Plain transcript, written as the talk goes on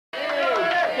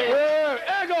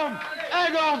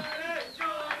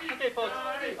folks.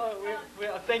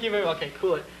 Thank you very much. Okay,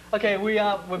 cool. Okay,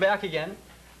 we're back again.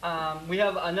 We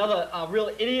have another real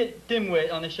idiot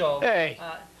dimwit on the show. Hey.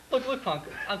 Look, punk.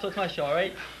 It's my show, all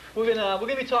right? We're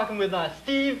gonna be talking with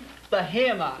Steve the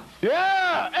Hammer.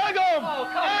 Yeah, egg 'em!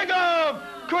 Oh, Egg 'em!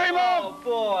 Cream 'em! Oh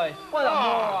boy, what a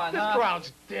moron! This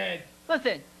crowd's dead.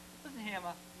 Listen,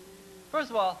 Hammer. First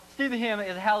of all, Steve the Hammer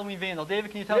is a Halloween vandal.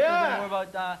 David, can you tell us a little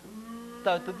bit more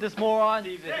about this moron?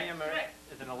 Steve the Hammer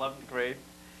is in 11th grade.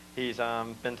 He's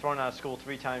been thrown out of school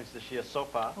 3 times this year so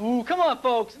far. Ooh, come on,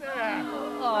 folks. Yeah.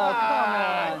 Oh, come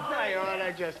on. Hang on,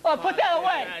 I just... Oh, put that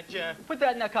away. Gotcha. Put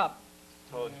that in the cup.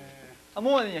 Told you. I'm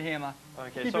more than you, Hammer.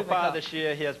 Okay, Keep so it in the far cup. this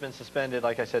year he has been suspended,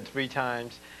 like I said, 3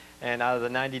 times. And out of the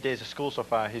 90 days of school so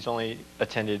far, he's only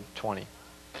attended 20.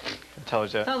 It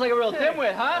tells you. Sounds like a real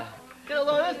dimwit, huh? Get a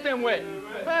load of this dimwit.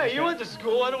 Hey, you went to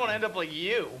school. I don't want to end up like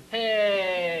you.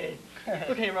 Hey.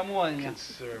 Look, Hammer, I'm more than you.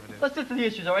 Conservative. Let's get to the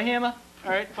issues, all right, Hammer? All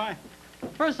right, fine.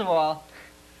 First of all,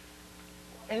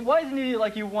 and why is an idiot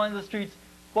like you wander the streets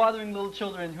bothering little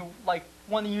children who, like,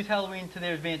 want to use Halloween to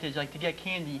their advantage, like to get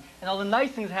candy and all the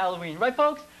nice things Halloween, right,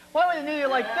 folks? Why would an idiot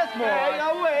like this moron? Hey,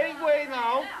 now wait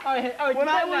now. All right, When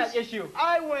I defend was that issue.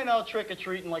 I went out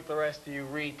trick-or-treating like the rest of you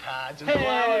retards. Until Hey,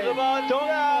 I was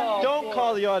about... Don't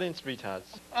call the audience retards.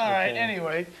 All right, Okay.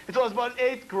 anyway, until I was about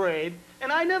 8th grade,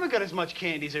 and I never got as much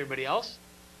candy as everybody else.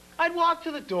 I'd walk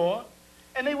to the door,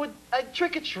 and I'd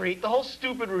trick-or-treat, the whole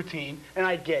stupid routine, and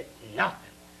I'd get nothing.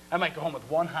 I might go home with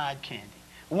 1 hard candy.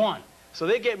 1. So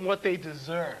they're getting what they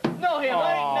deserve. No, Hammer.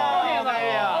 Oh, no, Hammer.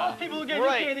 yeah. All those people who gave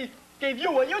Right. you candy gave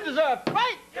you what you deserve,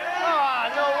 right?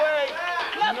 Ah, no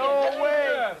way. No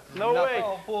way. No way.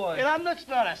 Oh, boy. And I'm just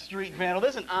not a street vandal.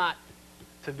 There's an art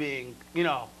to being, you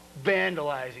know,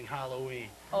 vandalizing Halloween.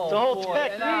 Oh, it's a whole boy.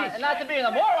 technique. And not to be a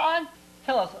moron.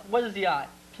 Tell us, what is the art?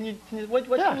 Can you what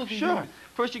Yeah, tools do you sure. use?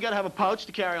 First, you got to have a pouch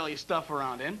to carry all your stuff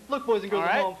around in. Look, boys and girls All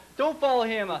at right. home, don't follow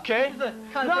Hammer. Okay? He's the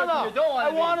kind No, of person you don't want I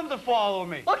to be. want them to follow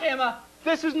me. Look, Hammer,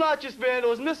 This is not just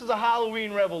vandalism. This is a Halloween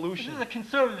this revolution. is a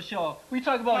conservative show. We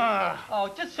talk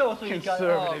about, just show us what you got.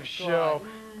 Conservative Oh, show.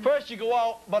 God. First, you go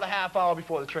out about a half hour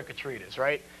before the trick-or-treaters,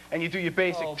 right? And you do your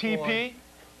basic Oh, TP, boy.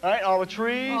 all right? All the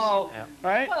trees, Oh, Yeah.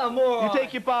 right? what a moron. You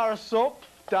take your bar of soap.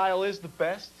 Dial is the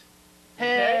best.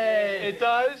 Hey. It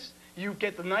does. You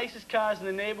get the nicest cars in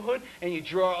the neighborhood, and you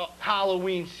draw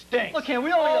Halloween stinks. Look, Hammer, we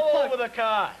don't need to all plug. over the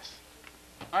cars.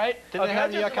 All right? Didn't that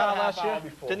happen to your just about car a half last year? hour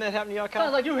before. Didn't that happen to your car?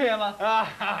 Sounds like you, Hammer. I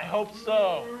hope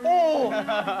so. Oh,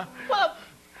 what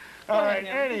a... All right,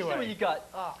 Hammer, see what you anyway. got.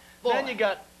 Oh, boy. Then you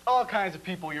got all kinds of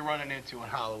people you're running into on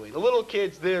Halloween. The little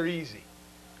kids, they're easy.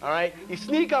 All right? You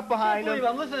sneak up I behind can't believe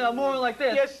them. I'm listening to a moron like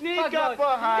this. You sneak Talk up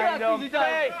about behind yeah, them. easy time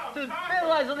Hey. to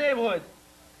vandalize the neighborhood.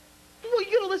 Well,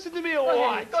 you gonna listen to me or Go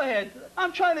what? ahead, go ahead.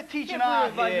 I'm trying to teach Can't an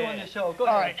art believe I here. do on this show. Go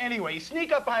All ahead. right, anyway, you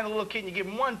sneak up behind the little kid and you give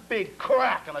him one big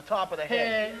crack on the top of the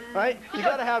head. Hey. Right? You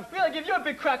gotta have We gotta give you a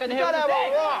big crack on the You head. gotta have with a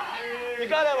this rock. You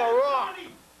gotta have a rock.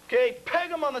 Okay? Peg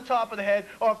them on the top of the head,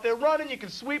 or if they're running, you can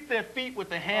sweep their feet with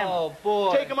the hammer. Oh,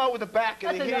 boy. Take them out with the back of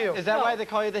That's the enough. heel. Is that No. why they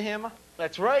call you the Hammer?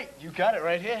 That's right. You got it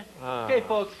right here. Okay,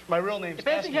 folks. My real name's If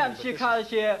anything Eskimo, happens to but your this car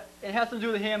this year and has to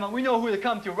do with the Hammer, we know who to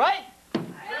come to, right?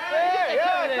 Hey,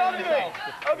 yeah, Take come care to of me. yourself.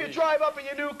 Hope you drive up in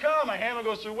your new car. My hammer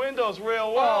goes through windows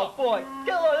real well. Oh, boy.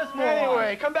 Get a load of this moron.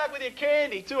 Anyway, come back with your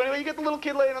candy, too. Anyway, you get the little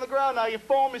kid laying on the ground now. You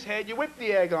foam his head. You whip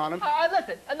the egg on him. All right,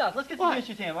 listen. Enough. Let's get to What? the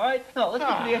issues, Hammer, all right? No, let's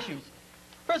get to the issues.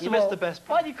 First You of all, missed the best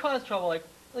why part. do you cause trouble? Like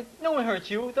no one hurts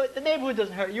you. The neighborhood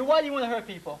doesn't hurt you. Why do you want to hurt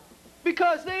people?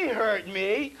 Because they hurt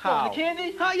me. Oh, the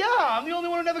candy? Yeah, I'm the only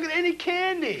one who never got any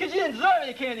candy. Because you didn't deserve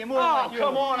any candy more Oh, like you.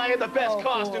 come on. I had the best Oh,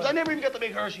 costumes. boy. I never even got the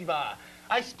big Hershey bar.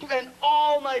 I spent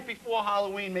all night before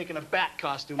Halloween making a bat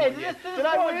costume. Hey, one did year. this Did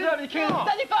I boy win? deserve any candy? No.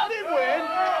 75? I didn't win.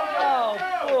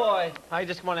 Oh, boy. I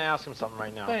just want to ask him something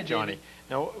right now, Go ahead, Johnny. David.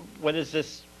 Now, what is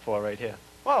this for right here?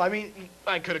 Well, I mean,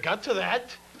 I could have got to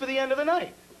that for the end of the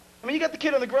night. I mean, you got the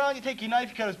kid on the ground, you take your knife,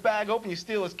 you cut his bag open, you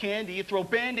steal his candy, you throw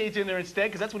Band-Aids in there instead,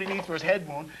 because that's what he needs for his head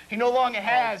wound. He no longer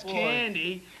has boy.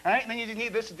 candy, all right? And then you just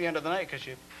need this at the end of the night, because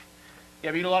you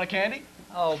ever eat a lot of candy,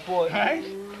 Oh, boy. right?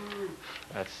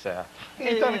 That's sad.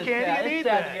 You done a It is candy, sad. you need It's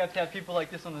sad that that. we have to have people like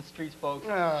this on the streets, folks.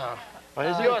 Oh, What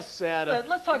is you're it? sadder.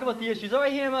 Let's talk about the issues. All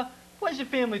right, Hammer, what does your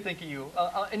family think of you?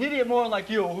 An idiot moron like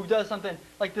you who does something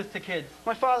like this to kids.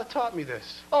 My father taught me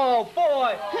this. Oh,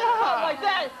 boy. Yeah. Not like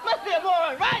that. Must be a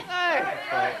moron, right?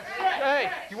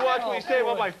 Hey, you watch what you say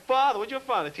about boy. my father. What'd your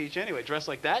father teach you anyway? Dress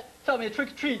like that? Tell me a trick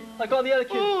or treat, like all the other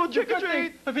kids. Ooh, Do trick or good things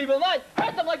treat. for people like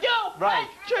hurt them like you. Right.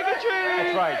 Trick or treat!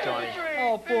 That's right, Johnny.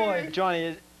 Oh, boy.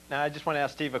 Johnny, now I just want to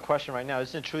ask Steve a question right now.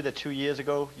 Isn't it true that 2 years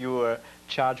ago you were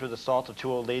charged with assault of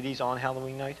 2 old ladies on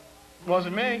Halloween night?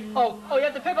 Wasn't me. Oh, you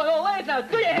have to pick on old ladies now,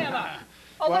 do you, Hammer?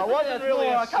 Oh, Well, it wasn't really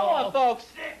Come on, assault. folks.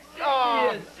 Oh,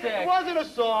 He is sick. it wasn't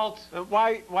assault.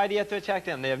 Why do you have to attack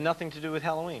them? They have nothing to do with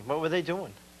Halloween. What were they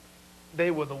doing? They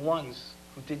were the ones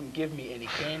who didn't give me any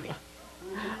candy.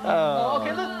 Oh,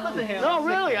 okay, listen here. No, I'm sick.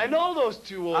 really, I know those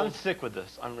two old... I'm sick with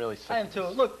this. I'm really sick. I am with too.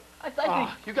 this. Look, I think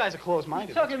Ah, you guys are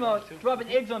closed-minded. talking that's about why, too. dropping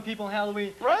eggs on people on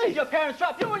Halloween. Right. Your parents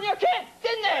dropped you and your kid,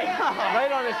 didn't they?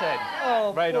 Right on his head.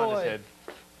 Oh, Right on boy. his head.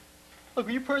 Look,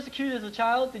 were you persecuted as a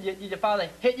child? Did your father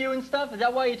hit you and stuff? Is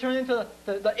that why you turned into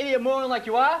the idiot moron like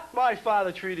you are? My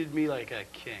father treated me like a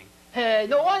king. Hey,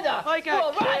 no wonder. Like a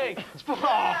All right. king.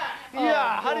 Oh,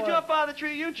 yeah. How did boy. your father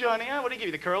treat you, Johnny? Huh? What did he give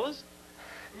you, the curlers?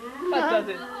 That does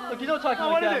it. Look, you don't talk Oh,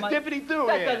 like what that, did Mike. this dippity-do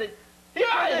That here? does it. You're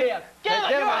out of here. Get him.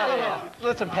 Get You're him out of outta here.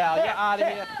 Listen, pal, you're out of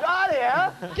here. Out of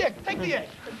here. Here, take the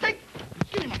egg.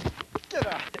 Give me mine. Get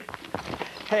out.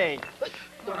 Hey,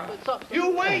 Stop.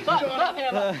 You wait, Stop, Johnny. stop,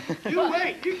 Hammer. You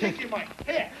wait. You take your mic.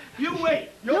 Here. You wait.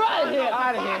 You're out of here.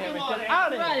 Out of here,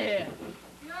 Out of here.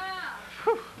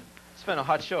 it's been a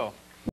hot show.